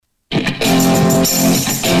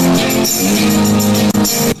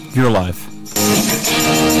You're alive.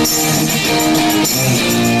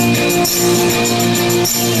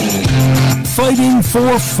 Fighting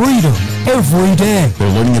for freedom every day. They're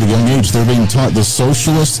learning at a young age. They're being taught the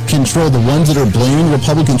socialist control. The ones that are blaming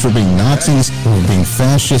Republicans for being Nazis, or being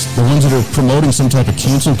fascist, the ones that are promoting some type of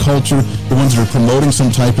cancel culture, the ones that are promoting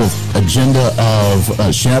some type of agenda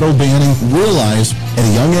of shadow banning, realize at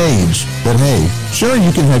a young age that, hey, sure,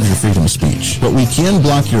 you can have your freedom of speech, but we can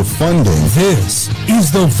block your funding. This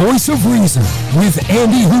is the Voice of Reason with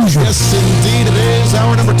Andy Hoosier. Yes, indeed it is.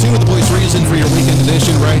 Hour number 2 of the Voice of Reason for your weekend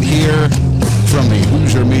edition right here from the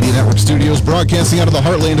Hoosier Media Network studios, broadcasting out of the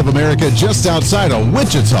heartland of America, just outside of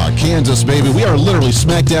Wichita, Kansas, baby. We are literally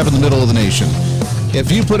smack dab in the middle of the nation. If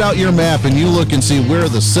you put out your map and you look and see where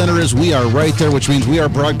the center is, we are right there, which means we are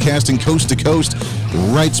broadcasting coast to coast,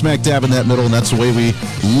 right smack dab in that middle, and that's the way we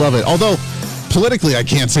love it. Although, politically, I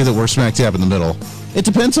can't say that we're smack dab in the middle. It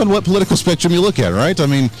depends on what political spectrum you look at, right? I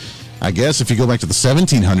mean, I guess if you go back to the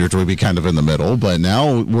 1700s, we'd be kind of in the middle, but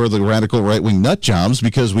now we're the radical right-wing nut jobs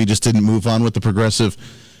because we just didn't move on with the progressive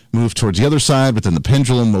move towards the other side, but then the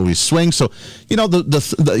pendulum always swings. So, you know,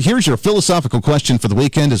 here's your philosophical question for the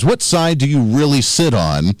weekend is, what side do you really sit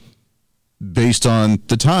on based on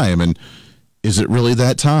the time? And is it really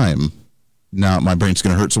that time? Now, my brain's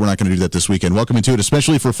going to hurt, so we're not going to do that this weekend. Welcome into it,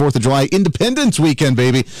 especially for 4th of July Independence Weekend,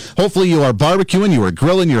 baby. Hopefully you are barbecuing, you are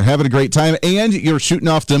grilling, you're having a great time, and you're shooting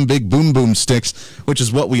off them big boom boom sticks, which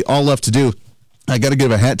is what we all love to do. I got to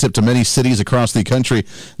give a hat tip to many cities across the country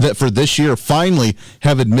that for this year finally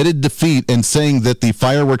have admitted defeat and saying that the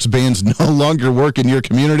fireworks bans no longer work in your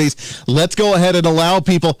communities. Let's go ahead and allow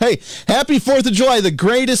people, hey, happy 4th of July, the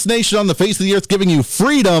greatest nation on the face of the earth, giving you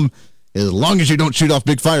freedom as long as you don't shoot off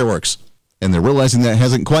big fireworks. And they're realizing that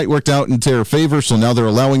hasn't quite worked out in their favor, so now they're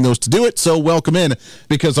allowing those to do it. So welcome in,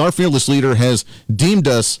 because our fearless leader has deemed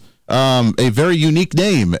us a very unique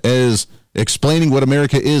name as explaining what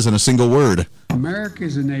America is in a single word. America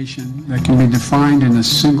is a nation that can be defined in a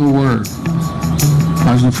single word.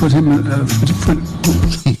 I was going to put him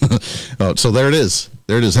Oh, so there it is.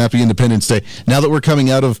 There it is. Happy Independence Day. Now that we're coming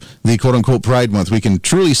out of the quote-unquote Pride Month, we can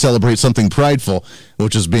truly celebrate something prideful,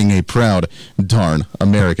 which is being a proud, darn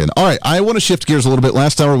American. All right, I want to shift gears a little bit.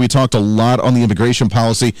 Last hour, we talked a lot on the immigration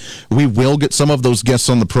policy. We will get some of those guests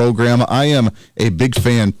on the program. I am a big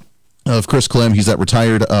fan of Chris Clem. He's that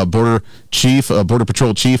retired border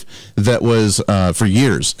patrol chief that was, for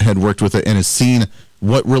years, had worked with it and has seen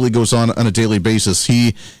what really goes on a daily basis.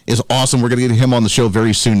 He is awesome. We're going to get him on the show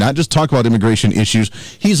very soon. Not just talk about immigration issues.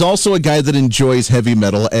 He's also a guy that enjoys heavy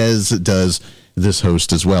metal, as does this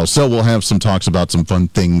host as well. So we'll have some talks about some fun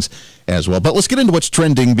things as well. But let's get into what's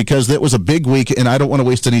trending, because that was a big week, and I don't want to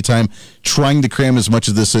waste any time trying to cram as much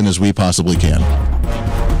of this in as we possibly can.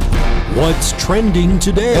 What's trending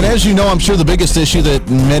today? And as you know, I'm sure the biggest issue that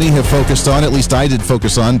many have focused on, at least I did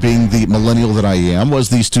focus on, being the millennial that I am, was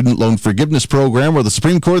the student loan forgiveness program, where the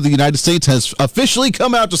Supreme Court of the United States has officially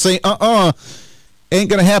come out to say, ain't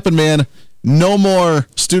going to happen, man. No more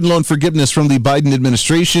student loan forgiveness from the Biden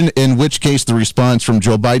administration, in which case the response from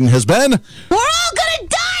Joe Biden has been, we're all going to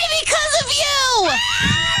die because of you!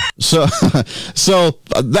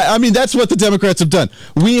 That's what the Democrats have done.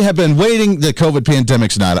 We have been waiting. The COVID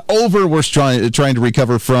pandemic's not over. We're trying to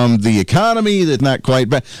recover from the economy that's not quite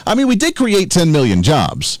back. I mean, we did create 10 million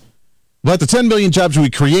jobs, but the 10 million jobs we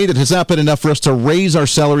created has not been enough for us to raise our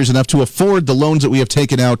salaries enough to afford the loans that we have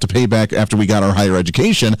taken out to pay back after we got our higher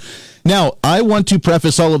education. Now, I want to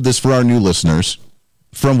preface all of this for our new listeners,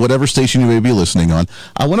 from whatever station you may be listening on.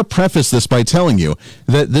 I want to preface this by telling you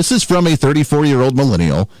that this is from a 34-year-old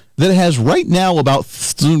millennial that has right now about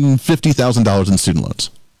 $50,000 in student loans,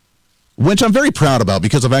 which I'm very proud about,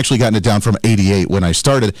 because I've actually gotten it down from 88 when I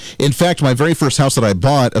started. In fact, my very first house that I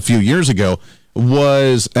bought a few years ago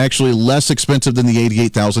was actually less expensive than the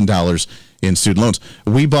 $88,000 in student loans.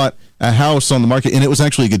 We bought a house on the market, and it was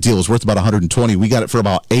actually a good deal. It was worth about $120,000. We got it for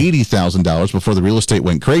about $80,000 before the real estate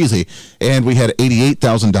went crazy, and we had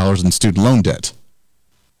 $88,000 in student loan debt.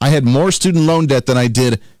 I had more student loan debt than I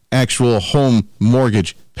did actual home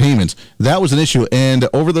mortgage payments. That was an issue, and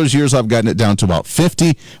over those years, I've gotten it down to about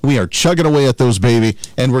 50. We are chugging away at those, baby,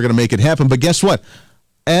 and we're going to make it happen. But guess what?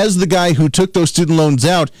 As the guy who took those student loans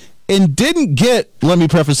out and didn't get, let me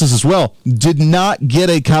preface this as well, did not get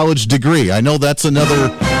a college degree. I know that's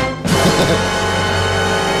another...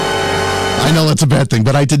 I know that's a bad thing,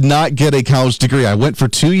 but I did not get a college degree. I went for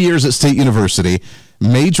 2 years at State University,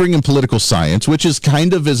 majoring in political science, which is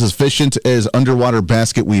kind of as efficient as underwater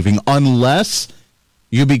basket weaving, unless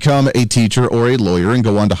you become a teacher or a lawyer and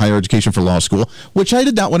go on to higher education for law school, which I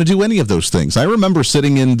did not want to do any of those things. I remember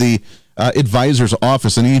sitting in the advisor's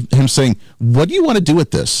office, and him saying, "What do you want to do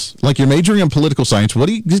with this? Like, you're majoring in political science. What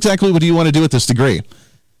do you want to do with this degree?"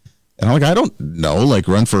 And I'm like, "I don't know, like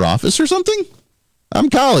run for office or something? I'm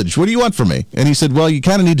college. What do you want from me?" And he said, "Well, you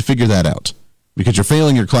kind of need to figure that out because you're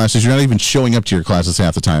failing your classes. You're not even showing up to your classes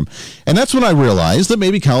half the time." And that's when I realized that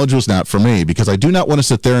maybe college was not for me, because I do not want to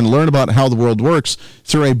sit there and learn about how the world works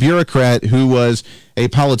through a bureaucrat who was a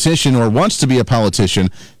politician or wants to be a politician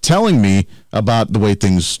telling me about the way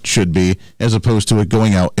things should be, as opposed to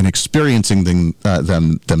going out and experiencing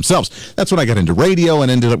them themselves. That's when I got into radio and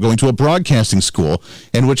ended up going to a broadcasting school,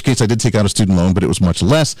 in which case I did take out a student loan, but it was much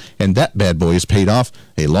less, and that bad boy is paid off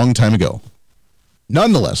a long time ago.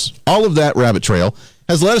 Nonetheless, all of that rabbit trail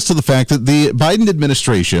has led us to the fact that the Biden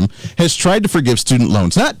administration has tried to forgive student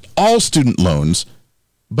loans. Not all student loans,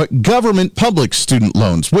 but government public student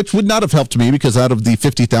loans, which would not have helped me, because out of the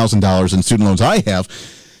 $50,000 in student loans I have,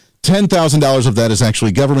 $10,000 of that is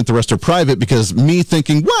actually government. The rest are private, because me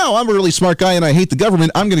thinking, wow, I'm a really smart guy and I hate the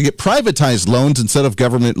government, I'm going to get privatized loans instead of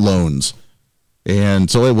government loans. And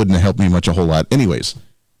so it wouldn't have helped me much a whole lot anyways.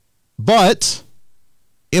 But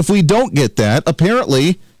if we don't get that,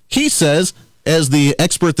 apparently he says, as the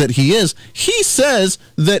expert that he says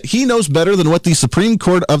that he knows better than what the Supreme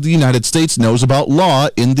Court of the United States knows about law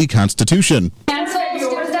in the Constitution.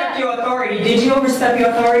 You overstep your authority. Did you overstep your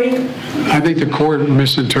authority? I think the court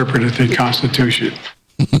misinterpreted the Constitution.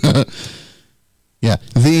 Yeah,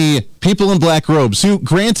 the people in black robes, who,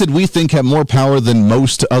 granted, we think have more power than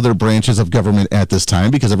most other branches of government at this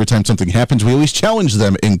time, because every time something happens, we always challenge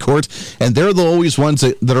them in court, and they're the always ones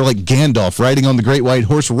that are like Gandalf riding on the great white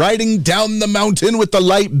horse, riding down the mountain with the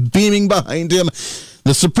light beaming behind him.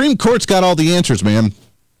 The Supreme Court's got all the answers, man.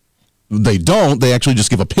 They don't. They actually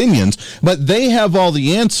just give opinions, but they have all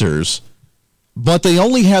the answers. But they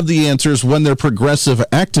only have the answers when they're progressive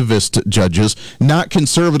activist judges, not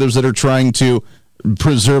conservatives that are trying to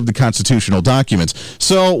preserve the constitutional documents.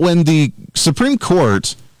 So when the Supreme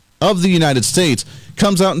Court of the United States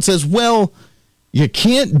comes out and says, well, you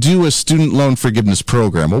can't do a student loan forgiveness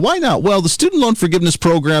program. Well, why not? Well, the student loan forgiveness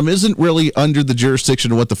program isn't really under the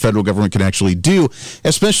jurisdiction of what the federal government can actually do,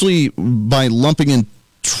 especially by lumping in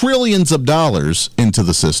trillions of dollars into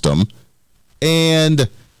the system. And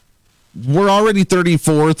we're already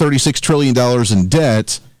 $36 trillion in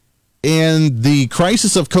debt. And the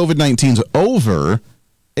crisis of COVID-19 is over,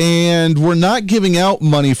 and we're not giving out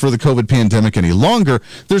money for the COVID pandemic any longer.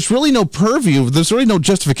 There's really no purview, there's really no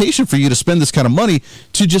justification for you to spend this kind of money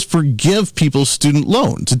to just forgive people's student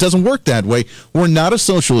loans. It doesn't work that way. We're not a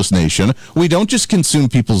socialist nation. We don't just consume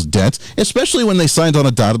people's debts, especially when they signed on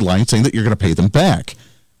a dotted line saying that you're going to pay them back,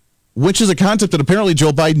 which is a concept that apparently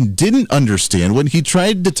Joe Biden didn't understand when he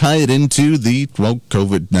tried to tie it into the,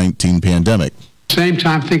 COVID-19 pandemic. Same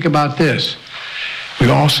time, think about this. We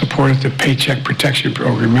all supported the Paycheck Protection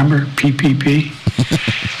Program, remember? PPP?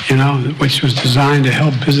 Which was designed to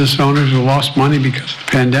help business owners who lost money because of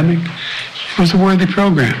the pandemic. It was a worthy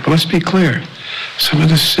program. But let's be clear. Some of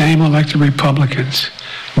the same elected Republicans,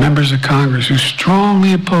 members of Congress who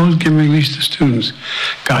strongly opposed giving relief to students,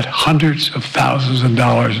 got hundreds of thousands of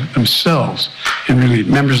dollars themselves in relief,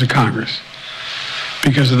 members of Congress,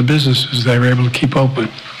 because of the businesses they were able to keep open.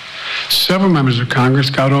 Several members of Congress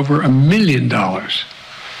got over $1 million.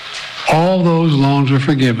 All those loans were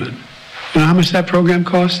forgiven. You know how much that program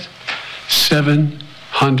cost?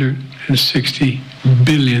 $760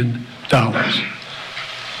 billion.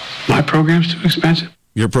 My program's too expensive.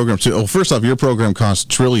 Your program too. Oh, first off, your program costs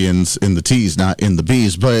trillions in the T's, not in the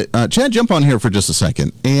B's. But Chad, jump on here for just a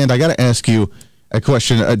second, and I got to ask you a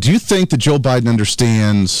question. Do you think that Joe Biden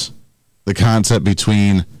understands the concept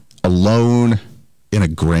between a loan and a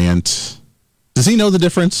grant? Does he know the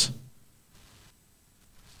difference?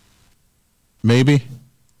 Maybe.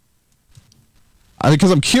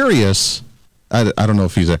 Because I'm curious. I don't know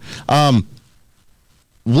if he's there.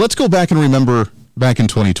 Let's go back and remember back in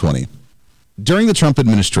 2020, during the Trump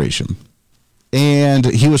administration. And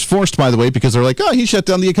he was forced, by the way, because they're like, oh, he shut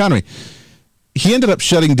down the economy. He ended up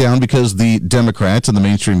shutting down because the Democrats and the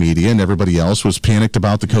mainstream media and everybody else was panicked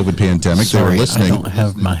about the COVID pandemic. Sorry, they were listening. I don't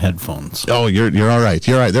have my headphones. Oh, you're all right.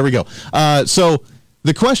 You're all right. There we go. So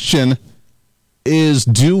the question is,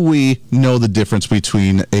 do we know the difference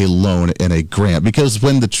between a loan and a grant? Because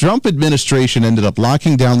when the Trump administration ended up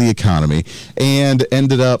locking down the economy and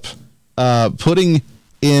ended up putting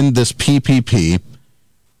in this PPP,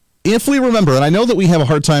 if we remember, and I know that we have a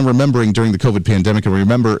hard time remembering during the COVID pandemic, and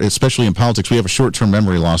remember, especially in politics, we have a short-term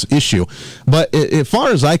memory loss issue. But as far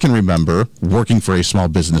as I can remember, working for a small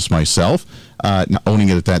business myself, not owning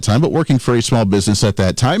it at that time, but working for a small business at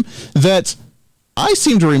that time, that I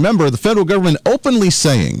seem to remember the federal government openly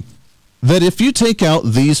saying that if you take out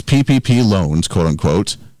these PPP loans, quote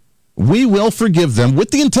unquote, we will forgive them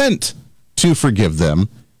with the intent to forgive them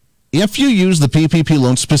if you use the PPP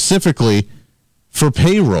loan specifically for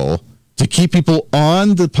payroll to keep people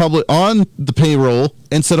on the payroll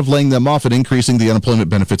instead of laying them off and increasing the unemployment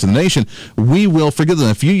benefits in the nation. We will forgive them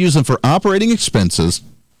if you use them for operating expenses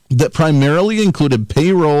that primarily included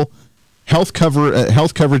payroll, health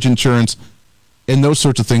coverage insurance, and those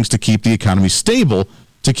sorts of things to keep the economy stable,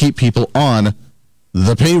 to keep people on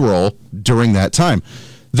the payroll during that time.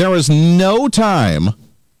 There is no time,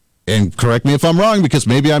 and correct me if I'm wrong because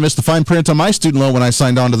maybe I missed the fine print on my student loan when I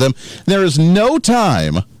signed on to them, there is no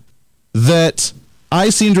time that I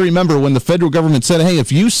seem to remember when the federal government said, hey,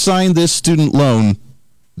 if you sign this student loan,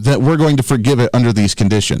 that we're going to forgive it under these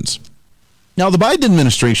conditions. Now, the Biden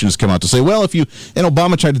administration has come out to say, well, if you, and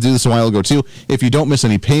Obama tried to do this a while ago too, if you don't miss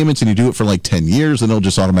any payments and you do it for like 10 years, then it'll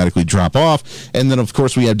just automatically drop off. And then, of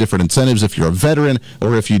course, we have different incentives. If you're a veteran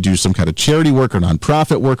or if you do some kind of charity work or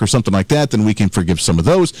nonprofit work or something like that, then we can forgive some of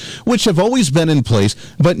those, which have always been in place.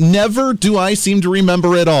 But never do I seem to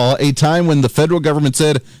remember at all a time when the federal government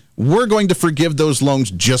said, we're going to forgive those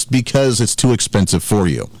loans just because it's too expensive for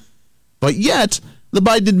you. But yet, the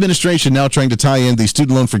Biden administration now trying to tie in the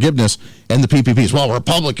student loan forgiveness and the PPPs. Well,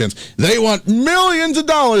 Republicans, they want millions of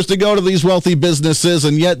dollars to go to these wealthy businesses,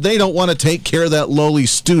 and yet they don't want to take care of that lowly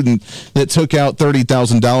student that took out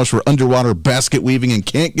 $30,000 for underwater basket weaving and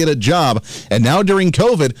can't get a job. And now during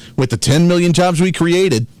COVID, with the 10 million jobs we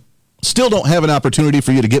created, still don't have an opportunity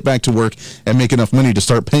for you to get back to work and make enough money to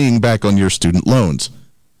start paying back on your student loans.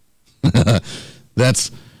 That's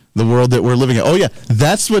the world that we're living in. Oh yeah,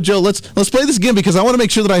 that's what Joe. Let's play this again because I want to make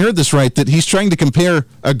sure that I heard this right. That he's trying to compare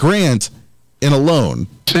a grant and a loan.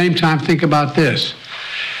 Same time, think about this.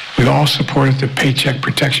 We all supported the Paycheck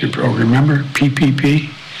Protection Program. Remember PPP?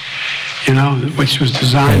 You know, which was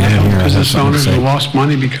designed to help business owners who lost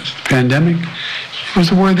money because of the pandemic. It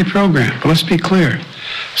was a worthy program. But let's be clear.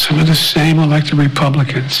 Some of the same elected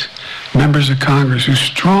Republicans, members of Congress who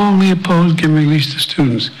strongly opposed giving relief to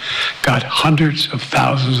students, got hundreds of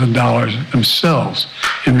thousands of dollars themselves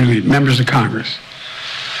in relief, members of Congress,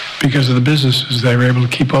 because of the businesses they were able to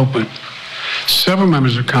keep open. Several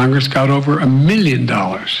members of Congress got over $1 million.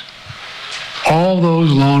 All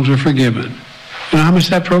those loans were forgiven. You know how much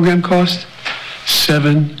that program cost?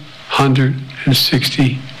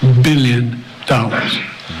 $760 billion.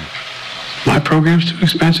 My program's too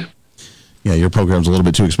expensive. Yeah, your program's a little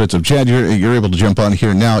bit too expensive. Chad, you're able to jump on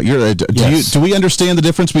here now. Yes. Do we understand the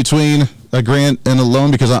difference between a grant and a loan?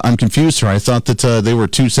 Because I'm confused here. I thought that they were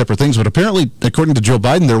two separate things, but apparently, according to Joe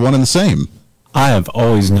Biden, they're one and the same. I have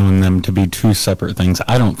always known them to be two separate things.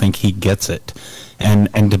 I don't think he gets it.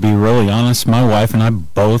 And to be really honest, my wife and I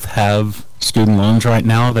both have student loans right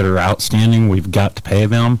now that are outstanding. We've got to pay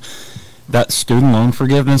them. That student loan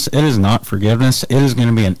forgiveness, it is not forgiveness. It is going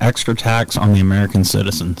to be an extra tax on the American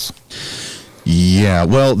citizens. Yeah,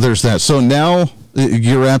 well, there's that. So now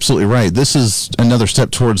you're absolutely right. This is another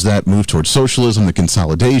step towards that move towards socialism, the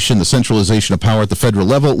consolidation, the centralization of power at the federal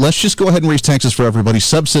level. Let's just go ahead and raise taxes for everybody,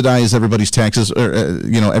 subsidize everybody's taxes, or,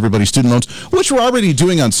 everybody's student loans, which we're already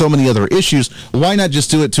doing on so many other issues. Why not just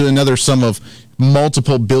do it to another sum of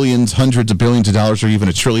multiple billions, hundreds of billions of dollars, or even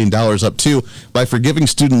 $1 trillion up to by forgiving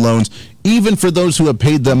student loans, even for those who have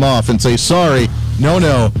paid them off, and say, sorry,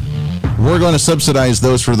 no, we're going to subsidize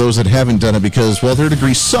those for those that haven't done it because, well, their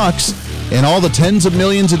degree sucks, and all the tens of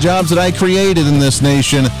millions of jobs that I created in this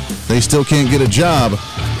nation, they still can't get a job.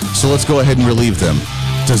 So let's go ahead and relieve them.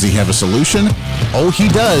 Does he have a solution? Oh, he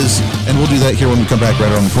does. And we'll do that here when we come back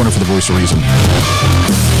right around the corner for the Voice of Reason.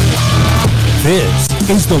 This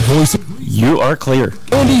is the Voice of You are clear.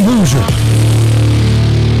 Andy Hoosier.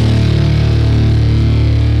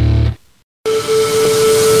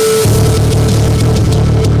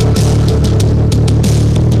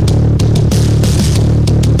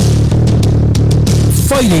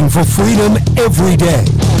 Fighting for freedom every day.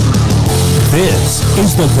 This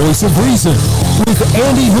is the Voice of Reason with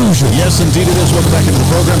Andy Hoosier. Yes, indeed it is. Welcome back into the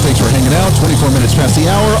program. Thanks for hanging out. 24 minutes past the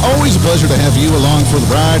hour. Always a pleasure to have you along for the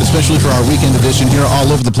ride, especially for our weekend edition here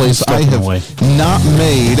all over the place. I have not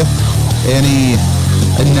made any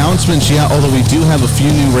announcements yet, although we do have a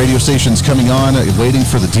few new radio stations coming on, waiting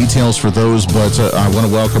for the details for those, but I want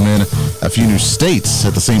to welcome in a few new states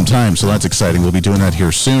at the same time, so that's exciting. We'll be doing that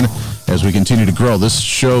here soon as we continue to grow. This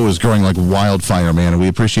show is growing like wildfire, man, and we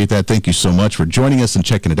appreciate that. Thank you so much for joining us and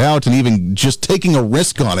checking it out, and even just taking a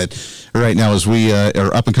risk on it right now as we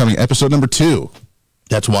are up and coming episode number 2.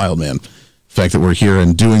 That's wild, man. The fact that we're here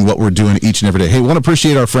and doing what we're doing each and every day. Hey, we want to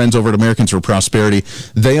appreciate our friends over at Americans for Prosperity.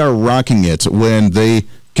 They are rocking it when they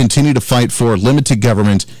continue to fight for limited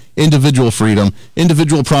government, individual freedom,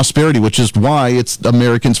 individual prosperity, which is why it's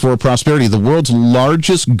Americans for Prosperity, the world's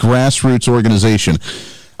largest grassroots organization.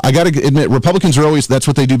 I got to admit, Republicans are always, that's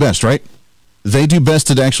what they do best, right? They do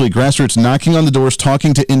best at actually grassroots, knocking on the doors,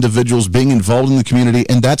 talking to individuals, being involved in the community,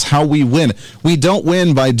 and that's how we win. We don't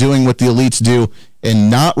win by doing what the elites do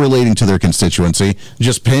and not relating to their constituency,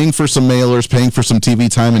 just paying for some mailers, paying for some TV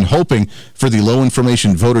time, and hoping for the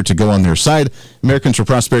low-information voter to go on their side. Americans for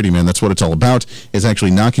Prosperity, man, that's what it's all about, is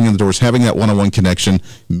actually knocking on the doors, having that one-on-one connection,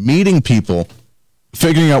 meeting people,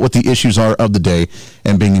 figuring out what the issues are of the day,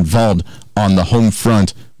 and being involved on the home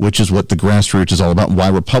front, which is what the grassroots is all about, and why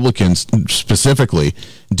Republicans specifically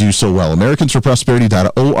do so well.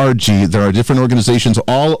 AmericansForProsperity.org. There are different organizations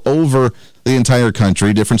all over the entire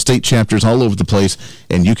country, different state chapters all over the place,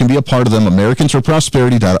 and you can be a part of them.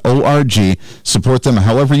 AmericansForProsperity.org. Support them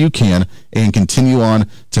however you can and continue on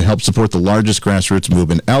to help support the largest grassroots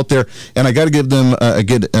movement out there. And I got to give them a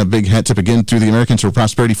big hat tip again through the Americans for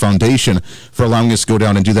Prosperity Foundation for allowing us to go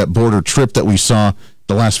down and do that border trip that we saw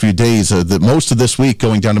the last few days, most of this week,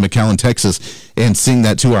 going down to McAllen, Texas, and seeing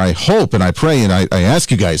that tour. I hope and I pray and I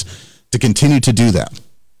ask you guys to continue to do that.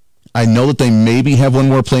 I know that they maybe have one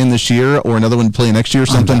more planned this year or another one planned next year or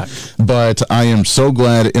something, but I am so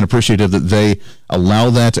glad and appreciative that they allow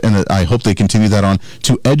that, and I hope they continue that on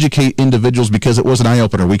to educate individuals, because it was an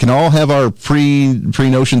eye-opener. We can all have our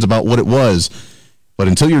pre-notions about what it was, but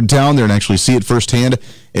until you're down there and actually see it firsthand,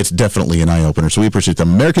 it's definitely an eye-opener. So we appreciate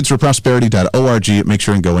them. AmericansForProsperity.org. Make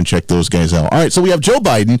sure and go and check those guys out. All right, so we have Joe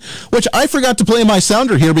Biden, which I forgot to play my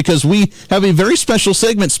sounder here because we have a very special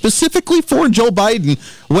segment specifically for Joe Biden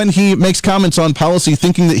when he makes comments on policy,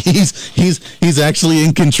 thinking that he's actually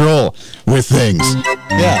in control with things.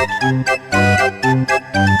 Yeah.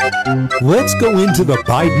 Let's go into the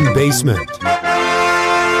Biden basement.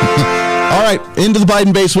 All right, into the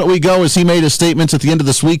Biden basement we go, as he made his statements at the end of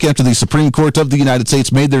this week after the Supreme Court of the United States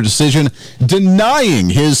made their decision denying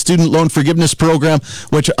his student loan forgiveness program,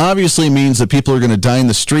 which obviously means that people are going to die in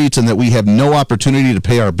the streets and that we have no opportunity to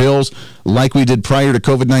pay our bills like we did prior to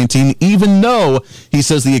COVID-19, even though he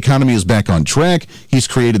says the economy is back on track. He's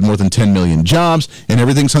created more than 10 million jobs, and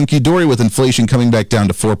everything's hunky-dory with inflation coming back down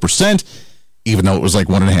to 4%. Even though it was like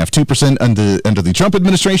 1.5%, 2% under the Trump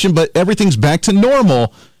administration, but everything's back to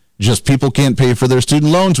normal. Just people can't pay for their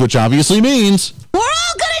student loans, which obviously means We're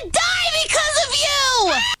all gonna die because of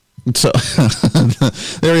you! So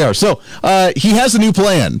there we are. So he has a new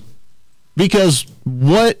plan, because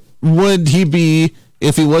what would he be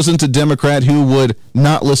if he wasn't a Democrat who would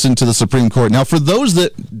not listen to the Supreme Court? Now, for those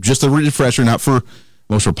that, just a refresher, not for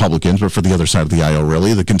most Republicans, but for the other side of the aisle,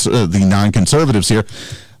 really, the non-conservatives here,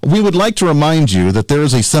 we would like to remind you that there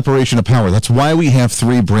is a separation of power. That's why we have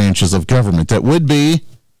three branches of government. That would be,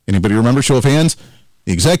 anybody remember, show of hands?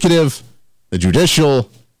 The executive, the judicial,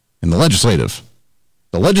 and the legislative.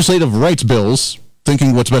 The legislative writes bills,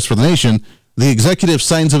 thinking what's best for the nation. The executive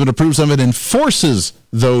signs them and approves them and enforces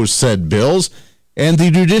those said bills. And the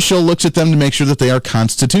judicial looks at them to make sure that they are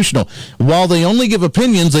constitutional. While they only give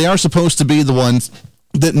opinions, they are supposed to be the ones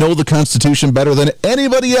that know the Constitution better than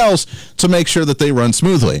anybody else to make sure that they run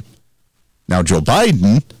smoothly. Now, Joe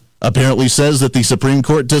Biden apparently says that the Supreme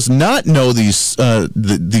Court does not know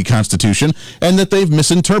the Constitution and that they've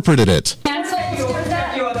misinterpreted it. Did you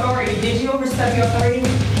overstep your authority? Did you overstep your authority?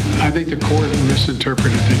 I think the court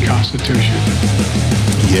misinterpreted the Constitution.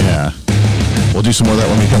 Yeah. We'll do some more of that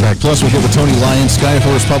when we come back. Plus, we'll get with Tony Lyons,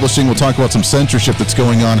 Skyhorse Publishing. We'll talk about some censorship that's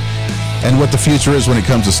going on and what the future is when it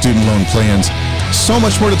comes to student loan plans. So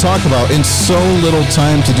much more to talk about in so little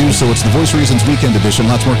time to do so. It's the Voice of Reason's Weekend Edition.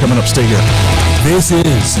 Lots more coming up. Stay here. This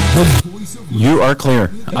is the Voice of Reason. You are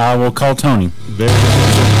clear. I will call Tony. Very good.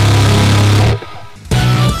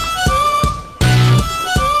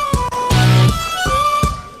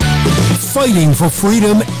 Fighting for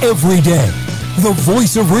freedom every day. The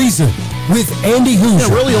Voice of Reason with Andy Hoosier.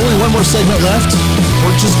 Yeah, really only one more segment left.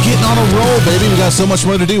 We're just getting on a roll, baby. We got so much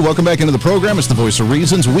more to do. Welcome back into the program. It's the Voice of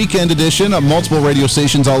Reason's Weekend Edition. Multiple radio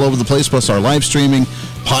stations all over the place, plus our live streaming,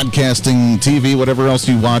 podcasting, TV, whatever else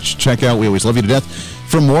you watch, check out. We always love you to death.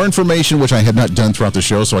 For more information, which I had not done throughout the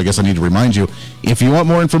show, so I guess I need to remind you, if you want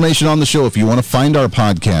more information on the show, if you want to find our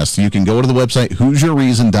podcast, you can go to the website,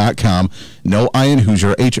 HoosierReason.com. No I in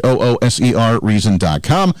Hoosier, HOOSER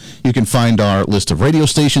Reason.com. You can find our list of radio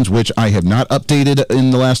stations, which I have not updated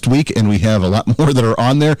in the last week, and we have a lot more that are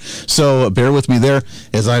on there. So bear with me there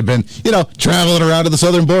as I've been, traveling around to the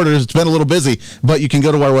southern borders. It's been a little busy, but you can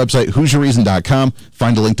go to our website, HoosierReason.com,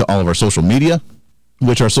 find a link to all of our social media,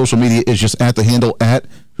 which our social media is just at the handle at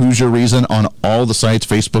Hoosier Reason on all the sites,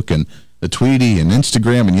 Facebook and Tweety and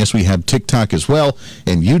Instagram, and yes, we have TikTok as well,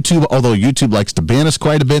 and YouTube, although YouTube likes to ban us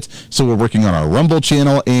quite a bit, so we're working on our Rumble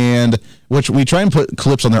channel, and which we try and put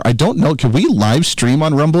clips on there. I don't know, can we live stream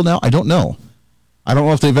on Rumble now? I don't know. I don't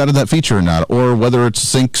know if they've added that feature or not, or whether it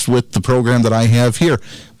syncs with the program that I have here.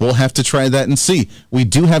 We'll have to try that and see. We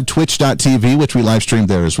do have twitch.tv, which we live stream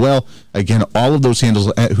there as well. Again, all of those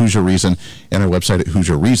handles at Hoosier Reason and our website at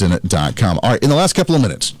HoosierReason.com. All right, in the last couple of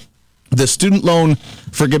minutes, the student loan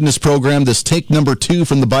forgiveness program, this take number 2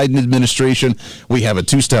 from the Biden administration. We have a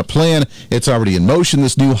 2-step plan. It's already in motion,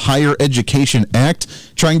 this new Higher Education Act,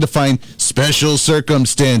 trying to find special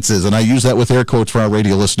circumstances. And I use that with air quotes for our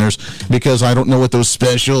radio listeners because I don't know what those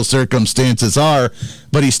special circumstances are.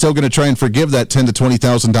 But he's still going to try and forgive that $10,000 to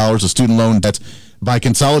 $20,000 of student loan debt by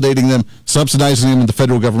consolidating them, subsidizing them in the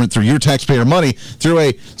federal government through your taxpayer money through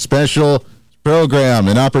a special program,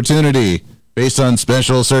 an opportunity based on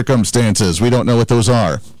special circumstances. We don't know what those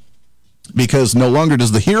are because no longer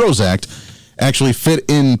does the HEROES Act actually fit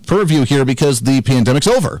in purview here because the pandemic's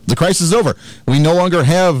over. The crisis is over. We no longer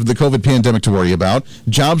have the COVID pandemic to worry about.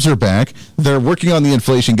 Jobs are back. They're working on the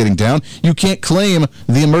inflation getting down. You can't claim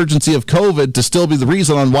the emergency of COVID to still be the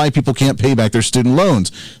reason on why people can't pay back their student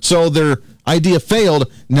loans. So their idea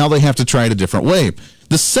failed. Now they have to try it a different way.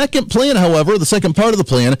 The second plan, however, the second part of the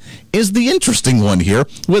plan is the interesting one here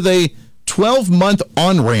with a 12-month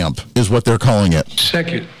on-ramp is what they're calling it.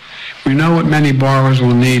 Second, we know what many borrowers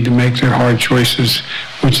will need to make their hard choices,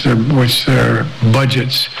 which their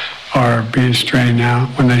budgets are being strained now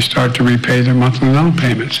when they start to repay their monthly loan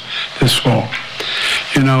payments this fall.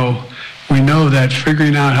 You know, we know that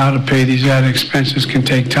figuring out how to pay these added expenses can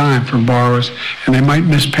take time for borrowers, and they might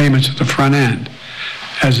miss payments at the front end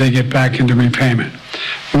as they get back into repayment.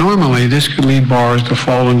 Normally, this could lead borrowers to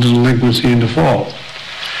fall into delinquency and default.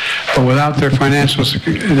 But without their financial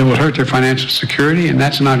security, it will hurt their financial security, and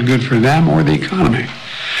that's not good for them or the economy.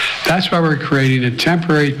 That's why we're creating a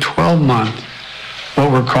temporary 12-month,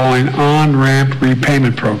 what we're calling on-ramp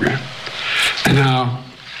repayment program. Now,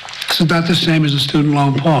 this is not the same as a student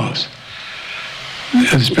loan pause.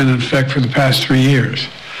 It's been in effect for the past 3 years.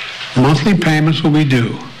 Monthly payments will be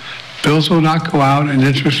due. Bills will not go out, and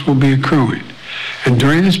interest will be accruing. And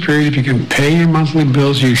during this period, if you can pay your monthly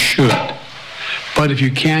bills, you should. But if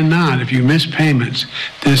you cannot, if you miss payments,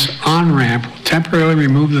 this on-ramp will temporarily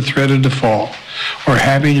remove the threat of default or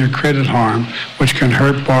having your credit harmed, which can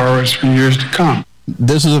hurt borrowers for years to come.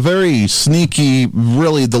 This is a very sneaky,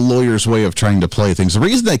 really the lawyer's way of trying to play things. The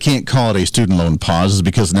reason they can't call it a student loan pause is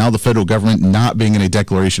because now the federal government, not being in a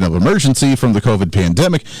declaration of emergency from the COVID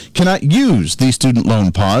pandemic, cannot use the student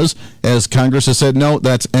loan pause, as Congress has said, no,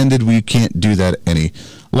 that's ended. We can't do that any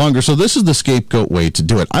longer. So this is the scapegoat way to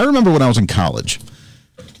do it. I remember when I was in college,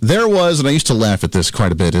 there was, and I used to laugh at this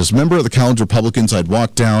quite a bit, as a member of the college Republicans, I'd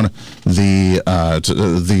walk down the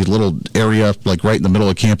little area, like right in the middle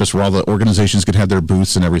of campus where all the organizations could have their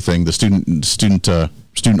booths and everything, the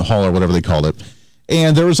student hall or whatever they called it.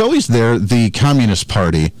 And there was always there the Communist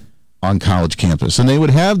Party on college campus, and they would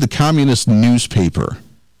have the communist newspaper.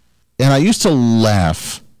 And I used to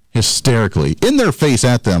laugh hysterically in their face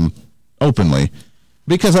at them openly,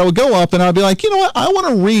 because I would go up and I'd be like, you know what, I want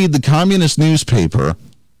to read the communist newspaper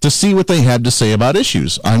to see what they had to say about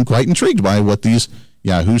issues. I'm quite intrigued by what these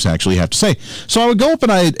yahoos actually have to say. So I would go up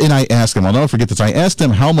and I asked him, I'll never forget this, I asked him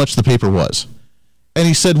how much the paper was. And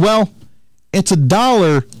he said, well, it's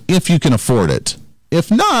 $1 if you can afford it. If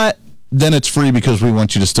not, then it's free because we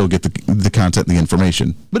want you to still get the content and the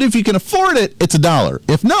information. But if you can afford it, it's $1.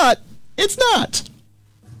 If not, it's not.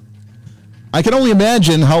 I can only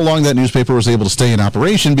imagine how long that newspaper was able to stay in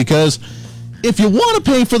operation, because if you want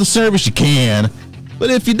to pay for the service, you can. But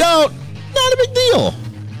if you don't, not a big deal.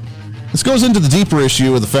 This goes into the deeper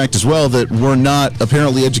issue of the fact as well that we're not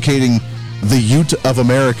apparently educating the youth of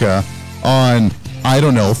America on, I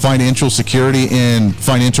don't know, financial security and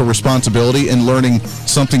financial responsibility, and learning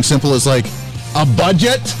something simple as like a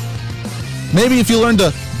budget. Maybe if you learned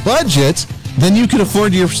to budget, then you could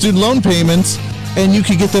afford your student loan payments and you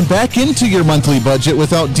could get them back into your monthly budget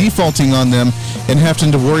without defaulting on them and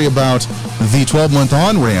having to worry about the 12-month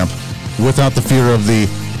on-ramp without the fear of the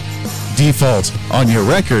default on your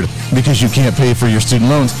record because you can't pay for your student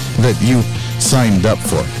loans that you signed up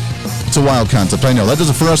for. It's a wild concept, I know. That does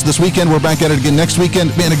it for us this weekend. We're back at it again next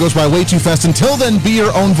weekend. Man, it goes by way too fast. Until then, be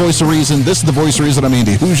your own voice of reason. This is the Voice of Reason. I'm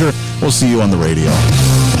Andy Hoosier. We'll see you on the radio.